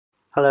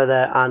Hello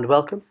there and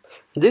welcome.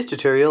 In this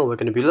tutorial we're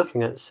going to be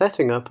looking at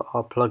setting up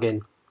our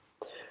plugin.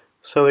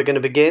 So we're going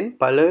to begin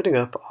by loading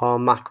up our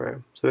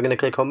macro. So we're going to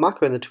click on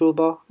macro in the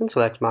toolbar and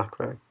select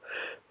macro.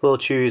 We'll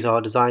choose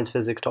our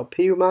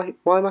designSPHysics.py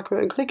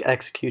macro and click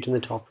execute in the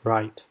top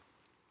right.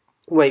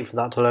 Wait for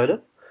that to load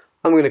up.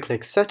 I'm going to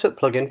click setup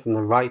plugin from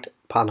the right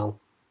panel.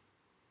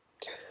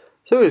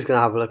 So we're just going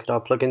to have a look at our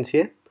plugins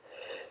here.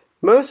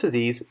 Most of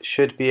these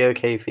should be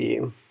okay for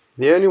you.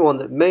 The only one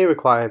that may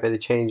require a bit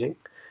of changing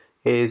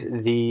is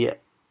the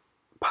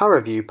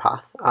power view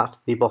path at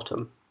the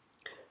bottom,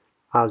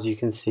 as you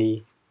can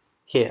see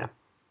here.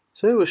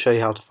 So we'll show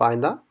you how to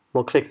find that.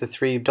 We'll click the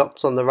three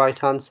dots on the right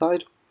hand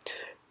side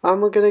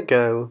and we're going to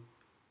go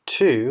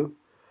to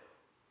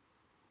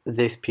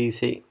this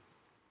PC.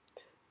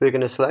 We're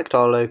going to select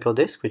our local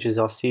disk, which is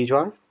our C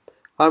drive.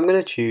 I'm going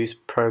to choose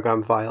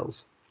program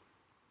files.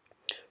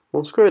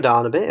 We'll scroll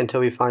down a bit until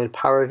we find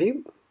power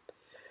view,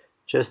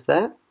 just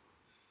there.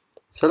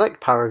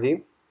 Select power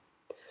view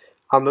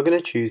and we're going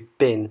to choose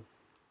bin.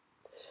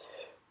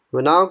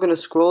 We're now going to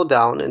scroll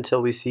down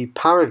until we see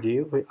power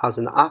view as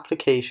an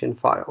application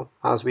file,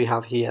 as we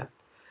have here.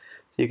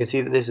 So you can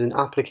see that this is an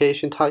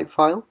application type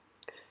file.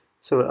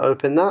 So we'll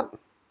open that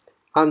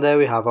and there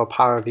we have our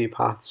power view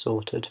path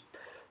sorted.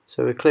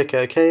 So we click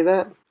OK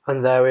there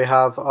and there we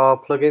have our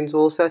plugins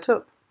all set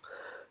up.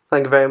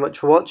 Thank you very much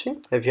for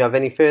watching. If you have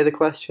any further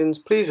questions,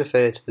 please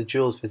refer to the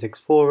DualSPHysics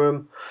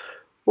forum,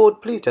 or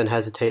please don't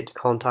hesitate to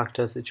contact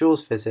us at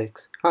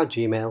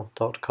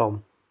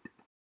dewalsphysics@gmail.com.